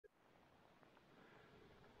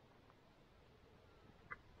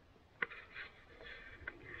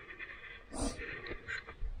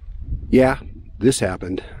Yeah, this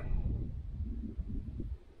happened.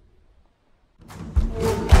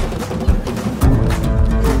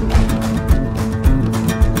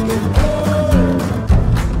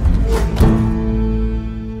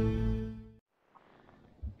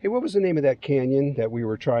 Hey, what was the name of that canyon that we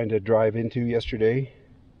were trying to drive into yesterday?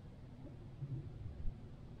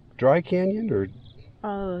 Dry Canyon or?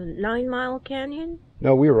 9 Mile Canyon?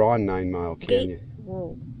 No, we were on 9 Mile Canyon.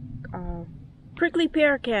 Prickly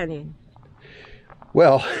Pear Canyon.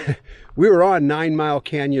 Well, we were on 9 Mile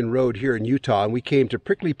Canyon Road here in Utah, and we came to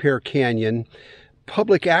Prickly Pear Canyon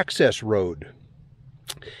Public Access Road.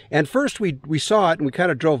 And first we saw it and we kind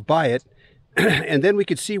of drove by it, and then we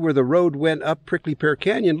could see where the road went up Prickly Pear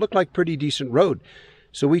Canyon. Looked like pretty decent road.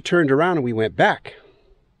 So we turned around and we went back.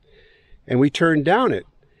 And we turned down it.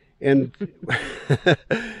 And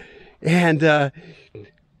and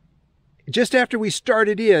just after we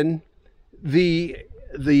started in, the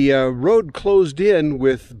road closed in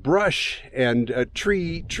with brush and a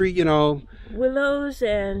tree, you know, willows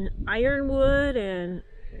and ironwood and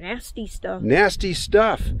nasty stuff. Nasty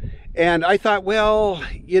stuff. And I thought, well,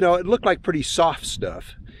 you know, it looked like pretty soft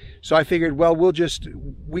stuff. So I figured, well,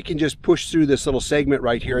 we can just push through this little segment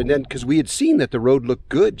right here. And then, because we had seen that the road looked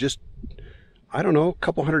good, just, I don't know, a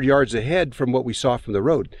couple hundred yards ahead from what we saw from the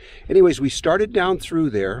road. Anyways, we started down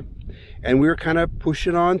through there and we were kind of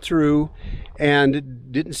pushing on through, and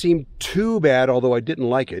it didn't seem too bad, although I didn't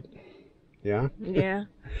like it. Yeah? Yeah.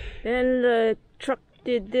 Then the truck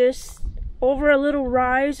did this over a little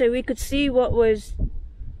rise and we could see what was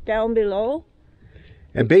down below.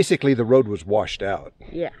 And basically the road was washed out.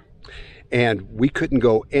 Yeah. And we couldn't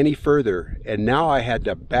go any further. And now I had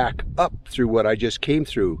to back up through what I just came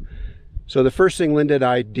through. So the first thing Linda and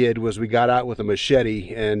I did was we got out with a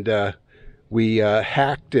machete and we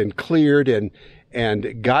hacked and cleared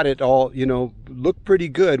and got it all, you know, looked pretty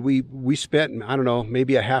good. We spent, I don't know,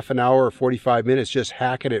 maybe a half an hour or 45 minutes just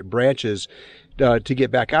hacking at branches to get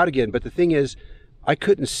back out again. But the thing is, I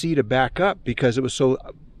couldn't see to back up because it was so,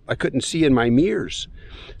 I couldn't see in my mirrors.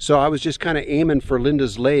 So I was just kind of aiming for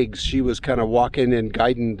Linda's legs. She was kind of walking and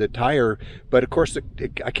guiding the tire. But of course,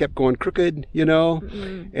 I kept going crooked, you know,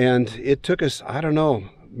 and it took us, I don't know,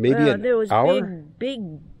 maybe an there was hour.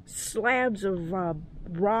 big slabs of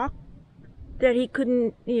rock that he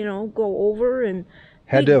couldn't, you know, go over, and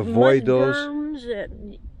had to avoid mud those. berms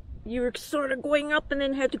that you were sort of going up and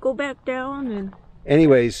then had to go back down. And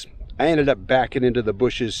anyways, I ended up backing into the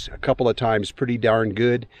bushes a couple of times pretty darn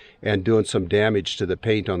good and doing some damage to the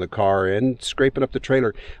paint on the car and scraping up the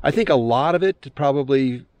trailer. I think a lot of it,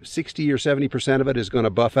 probably 60 or 70% of it, is going to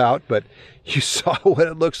buff out, but you saw what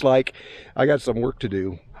it looks like. I got some work to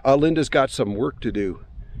do. Linda's got some work to do.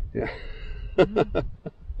 Yeah.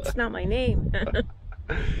 It's not my name.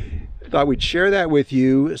 Thought we'd share that with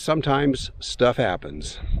you. Sometimes stuff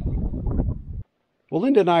happens. Well,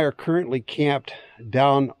 Linda and I are currently camped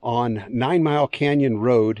down on 9 Mile Canyon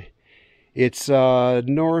Road. It's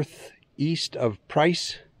northeast of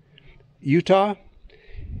Price, Utah.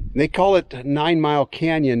 They call it 9 Mile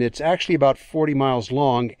Canyon. It's actually about 40 miles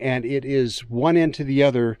long, and it is one end to the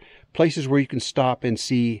other, places where you can stop and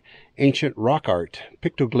see ancient rock art,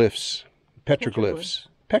 pictoglyphs, petroglyphs.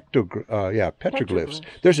 Petroglyphs.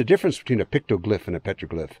 There's a difference between a pictoglyph and a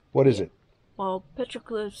petroglyph. What is it? Well,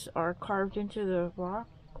 petroglyphs are carved into the rock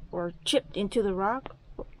or chipped into the rock,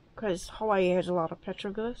 because Hawaii has a lot of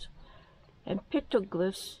petroglyphs. And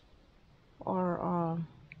pictoglyphs are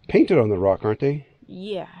painted on the rock, aren't they?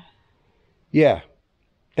 Yeah. Yeah,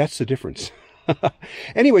 that's the difference.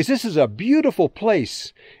 Anyways, this is a beautiful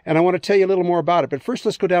place, and I want to tell you a little more about it. But first,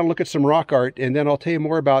 let's go down and look at some rock art, and then I'll tell you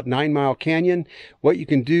more about 9 Mile Canyon, what you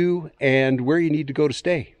can do, and where you need to go to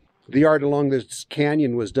stay. The art along this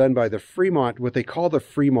canyon was done by the Fremont, what they call the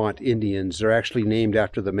Fremont Indians. They're actually named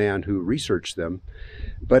after the man who researched them.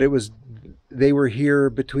 But they were here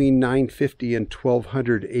between 950 and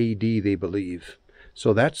 1200 AD, they believe.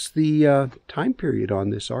 So that's the time period on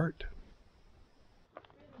this art.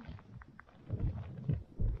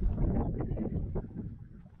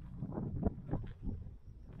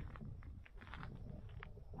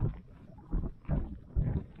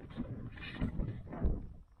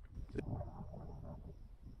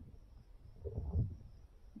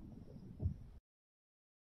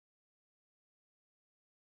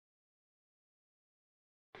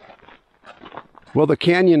 Well, the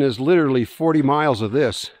canyon is literally 40 miles of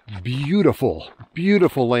this. Beautiful,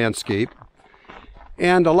 beautiful landscape.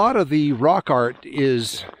 And a lot of the rock art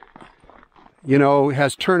is, you know,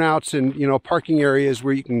 has turnouts and, you know, parking areas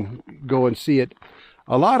where you can go and see it.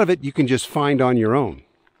 A lot of it you can just find on your own.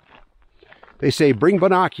 They say bring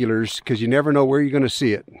binoculars because you never know where you're going to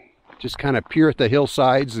see it. just kind of peer at the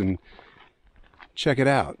hillsides and check it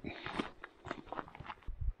out.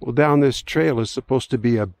 Well, down this trail is supposed to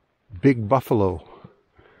be a big buffalo.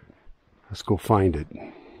 Let's go find it.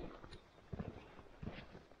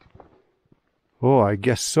 Oh, I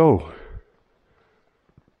guess so.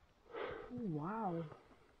 Wow.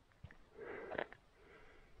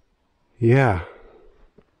 Yeah.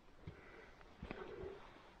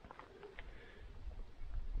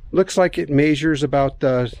 Looks like it measures about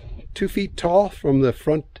 2 feet tall from the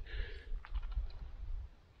front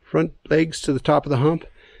legs to the top of the hump.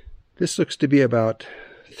 This looks to be about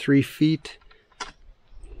 3 feet.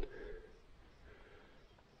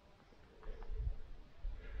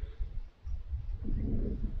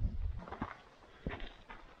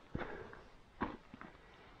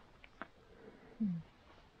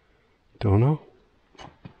 Don't know.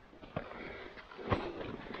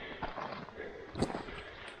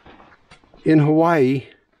 In Hawaii,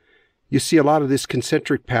 you see a lot of this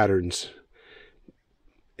concentric patterns.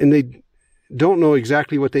 And they don't know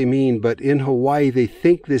exactly what they mean, but in Hawaii, they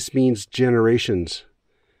think this means generations.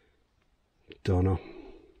 Don't know.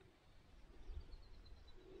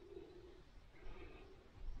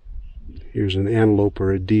 Here's an antelope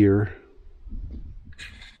or a deer.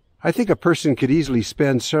 I think a person could easily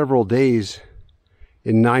spend several days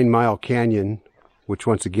in 9 Mile Canyon, which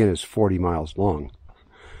once again is 40 miles long,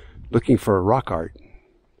 looking for a rock art.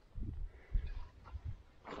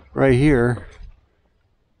 Right here.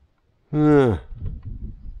 Up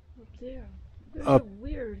there. Up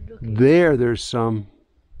Weird looking. there's some.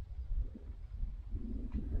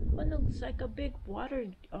 One looks like a big water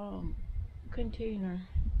container.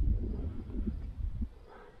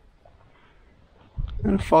 I'm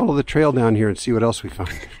going to follow the trail down here and see what else we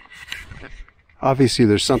find. Obviously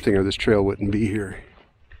there's something or this trail wouldn't be here.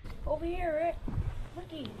 Over here, Rick.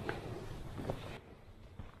 Looky.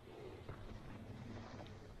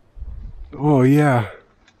 Oh yeah.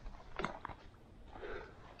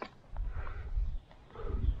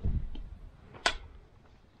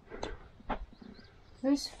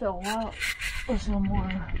 This fell out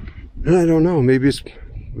somewhere. I don't know. Maybe it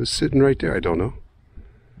was sitting right there. I don't know.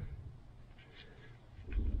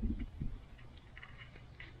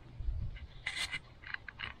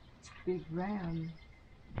 Big ram.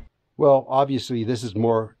 Well, obviously this is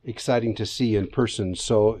more exciting to see in person,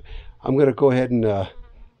 so I'm going to go ahead and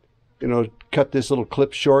cut this little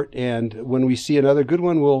clip short, and when we see another good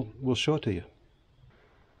one, we'll show it to you.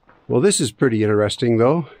 Well, this is pretty interesting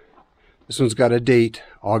though. This one's got a date,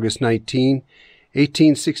 August 19,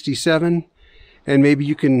 1867, and maybe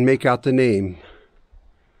you can make out the name.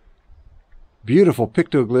 Beautiful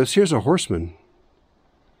pictoglyphs. Here's a horseman.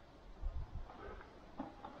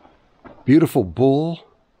 Beautiful bull.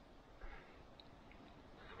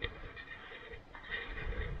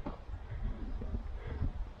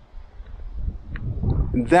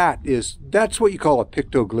 That's what you call a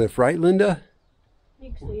pictoglyph, right, Linda? I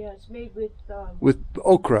think so, yeah. It's made with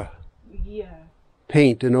ochre. Yeah.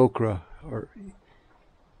 Paint and ochre.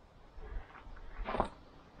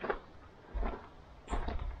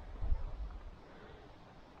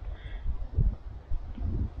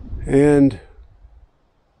 And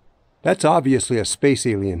that's obviously a space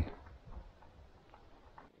alien.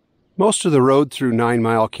 Most of the road through 9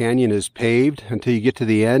 Mile Canyon is paved until you get to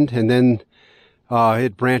the end, and then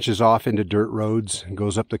it branches off into dirt roads and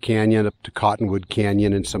goes up the canyon, up to Cottonwood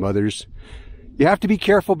Canyon and some others. You have to be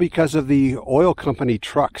careful because of the oil company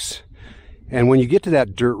trucks. And when you get to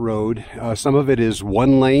that dirt road, some of it is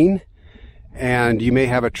one lane, and you may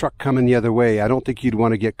have a truck coming the other way. I don't think you'd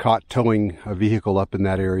want to get caught towing a vehicle up in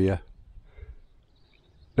that area.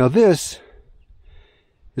 Now this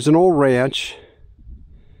is an old ranch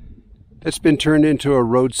that's been turned into a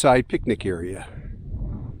roadside picnic area.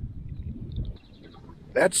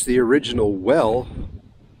 That's the original well,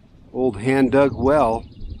 old hand-dug well.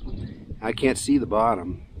 I can't see the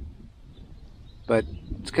bottom, but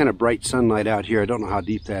it's kind of bright sunlight out here. I don't know how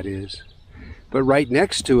deep that is. But right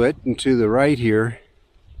next to it, and to the right here,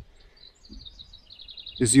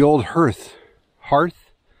 is the old hearth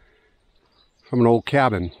from an old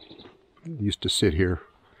cabin. It used to sit here.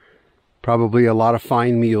 Probably a lot of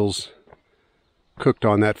fine meals cooked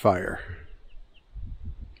on that fire.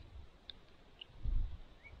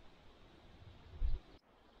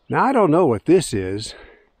 Now I don't know what this is.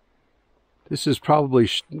 This is probably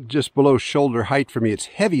just below shoulder height for me. It's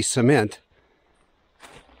heavy cement.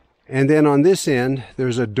 And then on this end,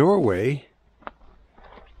 there's a doorway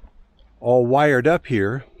all wired up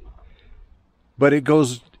here, but it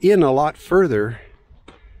goes in a lot further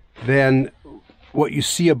than what you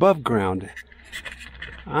see above ground.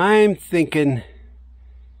 I'm thinking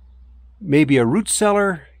maybe a root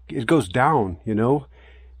cellar. It goes down, you know,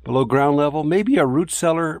 below ground level. Maybe a root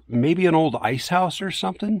cellar, maybe an old ice house or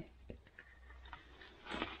something.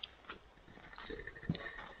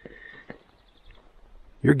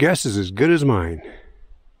 Your guess is as good as mine.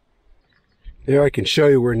 There, I can show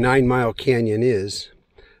you where 9 Mile Canyon is.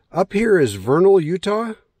 Up here is Vernal,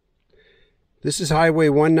 Utah. This is Highway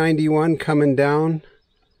 191 coming down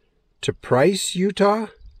to Price, Utah.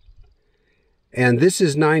 And this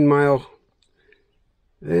is 9 Mile.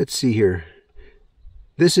 Let's see here.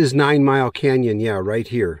 This is 9 Mile Canyon, yeah, right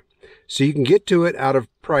here. So you can get to it out of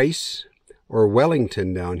Price or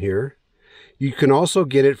Wellington down here. You can also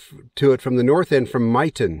get to it from the north end from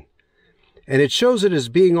Mighton. And it shows it as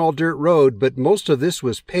being all dirt road, but most of this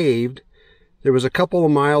was paved. There was a couple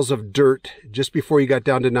of miles of dirt just before you got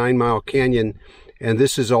down to 9 Mile Canyon, and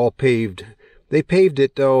this is all paved. They paved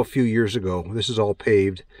it, though, a few years ago. This is all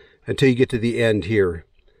paved until you get to the end here.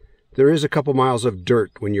 There is a couple miles of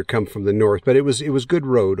dirt when you come from the north, but it was good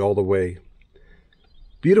road all the way.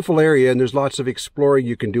 Beautiful area, and there's lots of exploring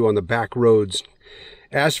you can do on the back roads.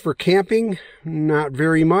 As for camping, not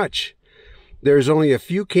very much. There's only a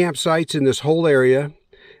few campsites in this whole area,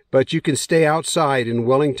 but you can stay outside in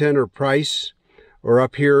Wellington or Price or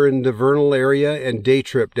up here in the Vernal area and day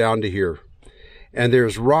trip down to here. And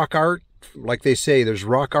there's rock art, like they say, there's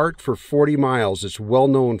rock art for 40 miles. It's well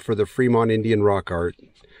known for the Fremont Indian rock art.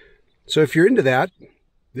 So if you're into that,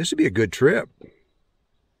 this would be a good trip.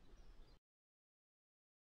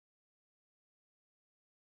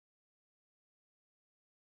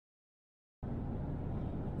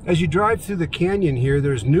 As you drive through the canyon here,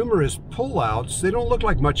 there's numerous pullouts. They don't look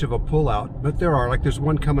like much of a pullout, but there are. Like there's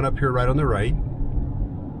one coming up here right on the right.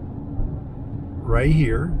 Right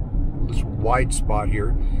here. This wide spot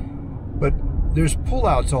here. But there's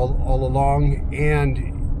pullouts all along,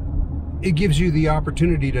 and it gives you the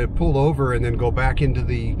opportunity to pull over and then go back into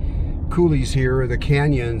the coulees here, or the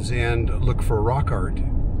canyons, and look for rock art.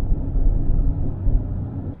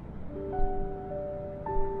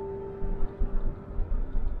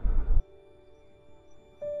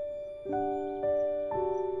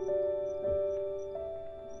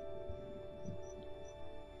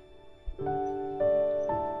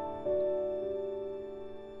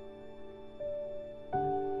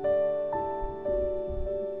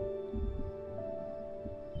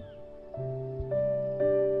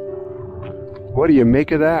 What do you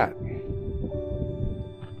make of that?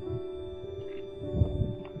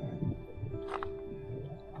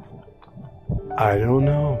 I don't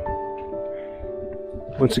know.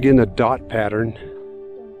 Once again, the dot pattern.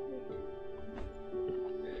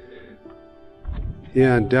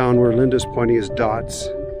 Yeah, and down where Linda's pointing is dots.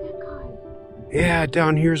 Yeah,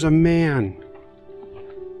 down here's a man.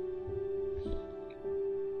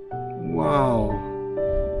 Wow.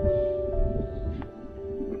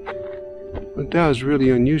 But that was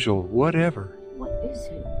really unusual. Whatever. What is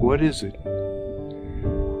it? What is it?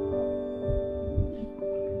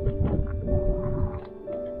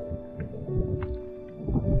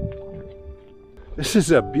 This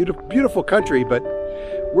is a beautiful, beautiful country, but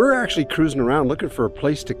we're actually cruising around looking for a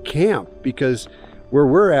place to camp because where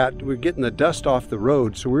we're at, we're getting the dust off the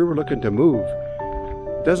road, so we were looking to move.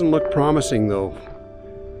 Doesn't look promising though.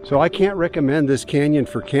 So I can't recommend this canyon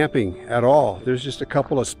for camping at all. There's just a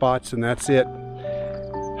couple of spots and that's it.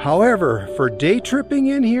 However, for day tripping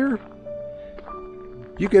in here,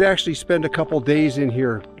 you could actually spend a couple days in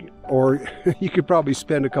here, or you could probably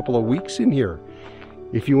spend a couple of weeks in here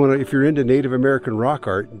if you want to, if you're into Native American rock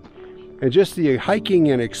art. And just the hiking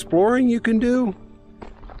and exploring you can do,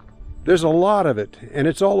 there's a lot of it, and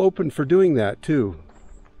it's all open for doing that too.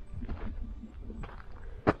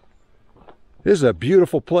 This is a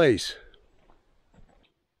beautiful place.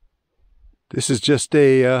 This is just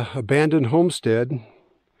a abandoned homestead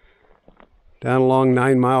down along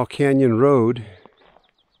 9 Mile Canyon Road.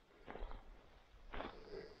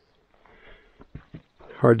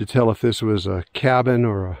 Hard to tell if this was a cabin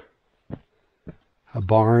or a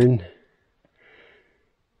barn.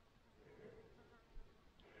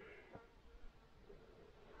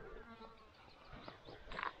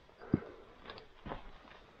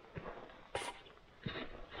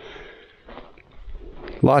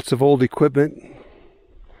 Lots of old equipment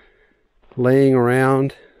laying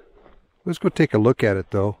around. Let's go take a look at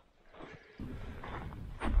it though.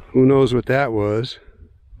 Who knows what that was?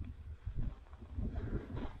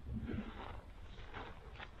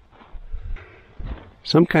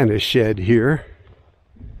 Some kind of shed here.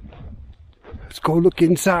 Let's go look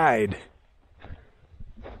inside.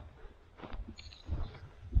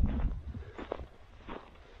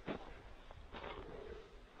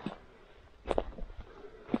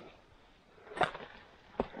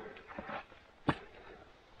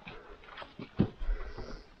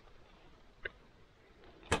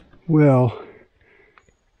 Well,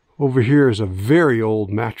 over here is a very old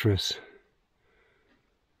mattress.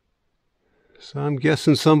 So I'm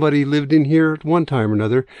guessing somebody lived in here at one time or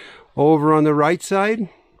another. Over on the right side,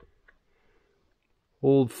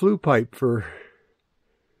 old flue pipe for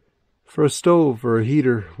a stove or a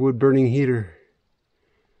heater, wood burning heater.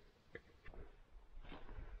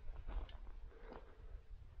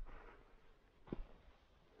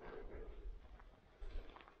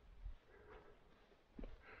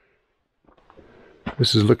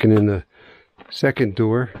 This is looking in the second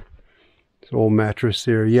door. It's an old mattress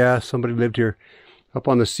there. Yeah, somebody lived here. Up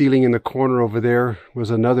on the ceiling in the corner over there was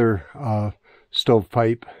another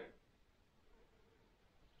stovepipe.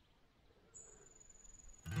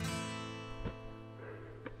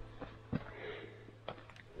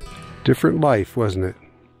 Different life, wasn't it?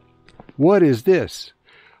 What is this?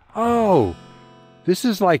 Oh, this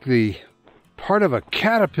is like the part of a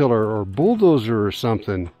caterpillar or bulldozer or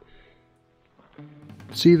something.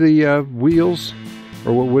 See the wheels,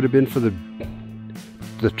 or what would have been for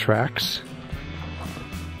the tracks.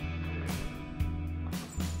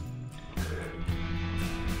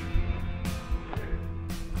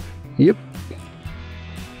 Yep.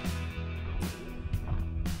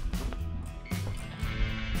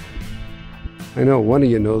 I know one of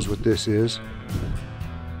you knows what this is.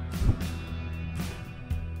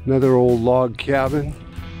 Another old log cabin.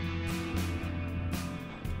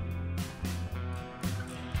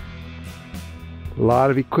 A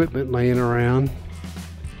lot of equipment laying around.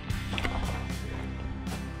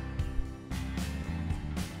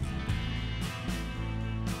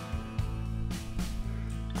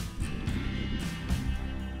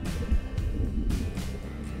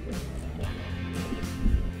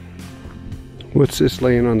 What's this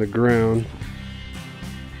laying on the ground?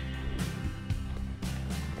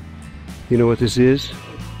 You know what this is?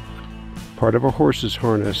 Part of a horse's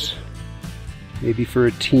harness. Maybe for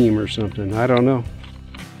a team or something. I don't know.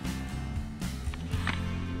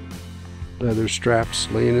 Leather straps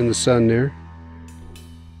laying in the sun there.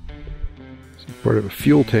 It's part of a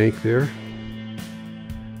fuel tank there.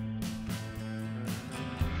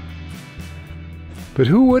 But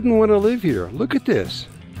who wouldn't want to live here? Look at this.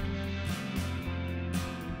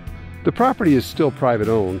 The property is still private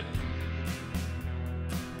owned,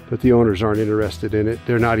 but the owners aren't interested in it.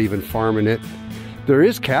 They're not even farming it. There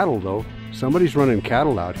is cattle though. Somebody's running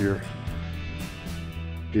cattle out here.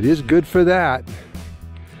 It is good for that.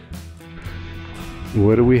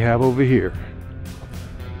 What do we have over here?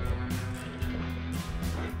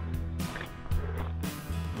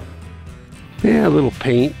 Yeah, a little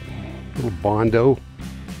paint, a little Bondo.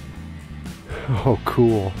 Oh,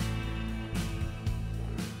 cool.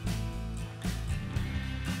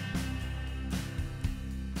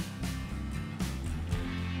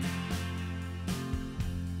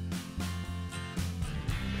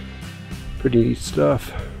 Pretty neat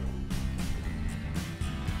stuff.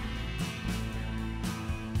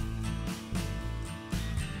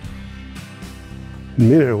 In a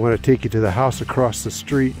minute, I want to take you to the house across the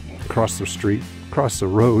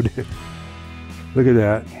road. Look at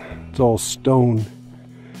that. It's all stone.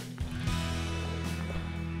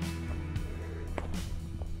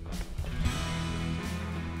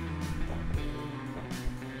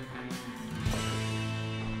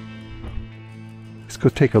 Let's go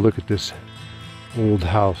take a look at this old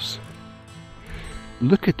house.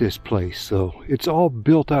 Look at this place though. It's all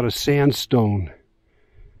built out of sandstone.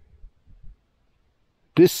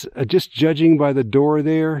 This, just judging by the door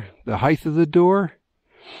there, the height of the door,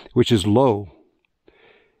 which is low,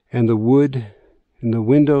 and the wood and the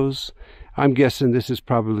windows, I'm guessing this is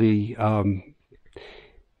probably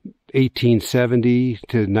 1870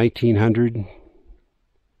 to 1900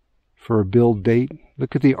 for a build date.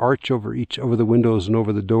 Look at the arch over the windows and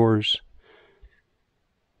over the doors.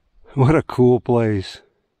 What a cool place.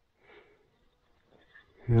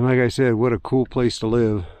 And like I said, what a cool place to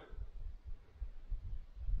live.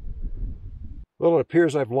 Well, it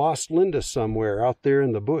appears I've lost Linda somewhere out there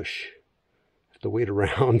in the bush. I have to wait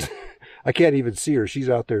around. I can't even see her. She's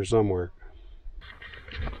out there somewhere.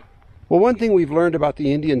 Well, one thing we've learned about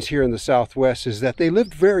the Indians here in the Southwest is that they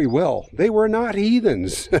lived very well. They were not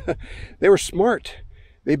heathens. They were smart.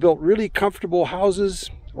 They built really comfortable houses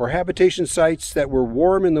or habitation sites that were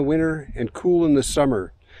warm in the winter and cool in the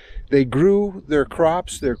summer. They grew their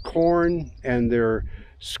crops, their corn and their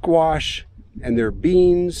squash and their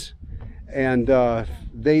beans, and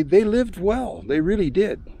they lived well. They really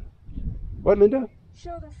did. What, Linda?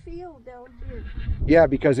 Show the field down here. Yeah,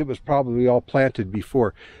 because it was probably all planted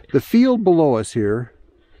before. The field below us here,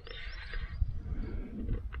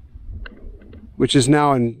 which is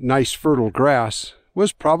now in nice fertile grass,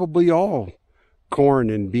 was probably all corn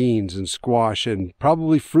and beans and squash, and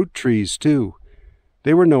probably fruit trees too.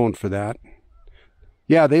 They were known for that.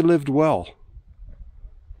 Yeah, they lived well.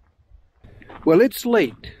 Well, it's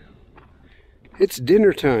late. It's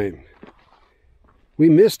dinner time. We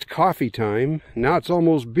missed coffee time. Now it's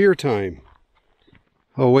almost beer time.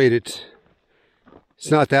 Oh wait, it's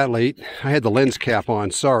not that late. I had the lens cap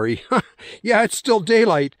on, sorry. Yeah, it's still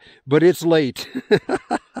daylight, but it's late.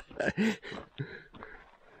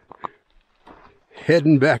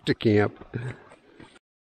 Heading back to camp.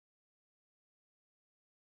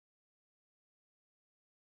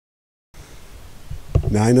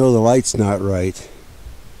 Now I know the light's not right,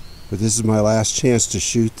 but this is my last chance to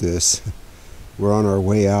shoot this. We're on our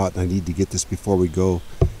way out, and I need to get this before we go.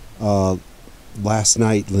 Last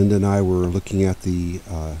night, Linda and I were looking at the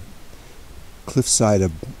cliffside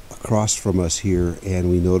across from us here, and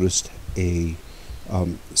we noticed a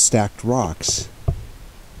stacked rocks.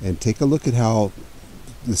 And take a look at how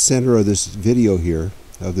the center of this video here,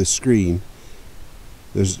 of this screen,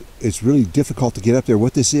 it's really difficult to get up there.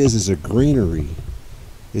 What this is a granary.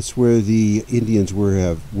 It's where the Indians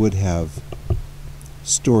would have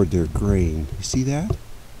stored their grain. You see that?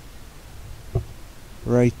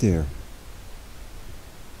 Right there.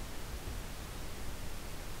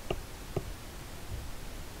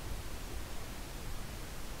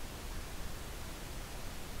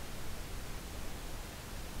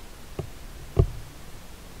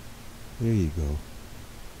 There you go.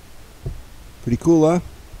 Pretty cool, huh?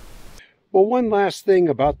 Well, one last thing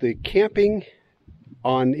about the camping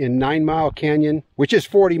in 9 Mile Canyon, which is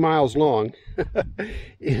 40 miles long,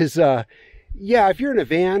 is, yeah, if you're in a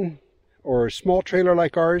van or a small trailer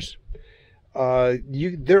like ours,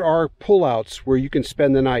 there are pullouts where you can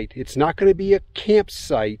spend the night. It's not going to be a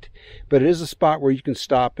campsite, but it is a spot where you can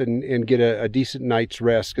stop and get a decent night's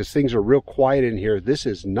rest, because things are real quiet in here. This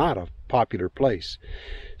is not a popular place.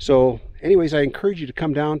 So anyways, I encourage you to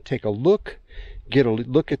come down, take a look, get a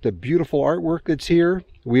look at the beautiful artwork that's here.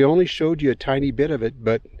 We only showed you a tiny bit of it,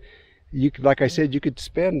 but like I said, you could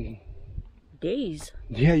spend days.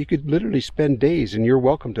 Yeah, you could literally spend days, and you're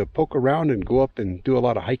welcome to poke around and go up and do a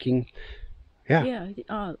lot of hiking. Yeah.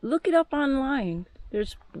 Yeah, look it up online.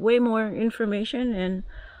 There's way more information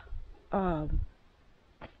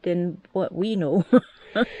than what we know.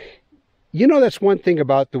 You know, that's one thing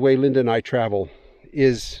about the way Linda and I travel,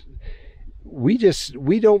 is we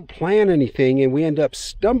don't plan anything, and we end up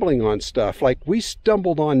stumbling on stuff. Like we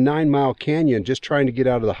stumbled on 9 Mile Canyon just trying to get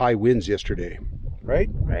out of the high winds yesterday, right?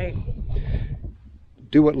 Right.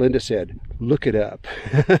 Do what Linda said, look it up,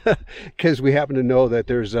 because we happen to know that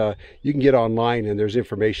there's you can get online and there's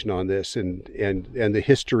information on this and the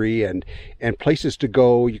history and places to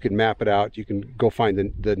go. You can map it out. You can go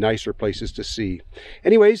find the nicer places to see.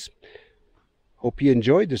 Anyways, hope you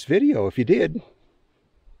enjoyed this video. If you did,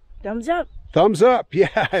 thumbs up. Thumbs up,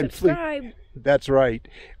 yeah. And subscribe. That's right.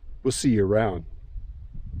 We'll see you around.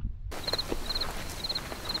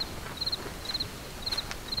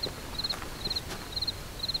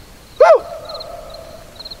 Woo!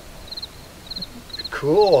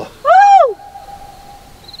 Cool. Woo!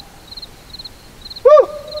 Woo!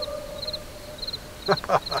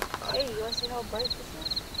 Hey, you want to see how bright this is?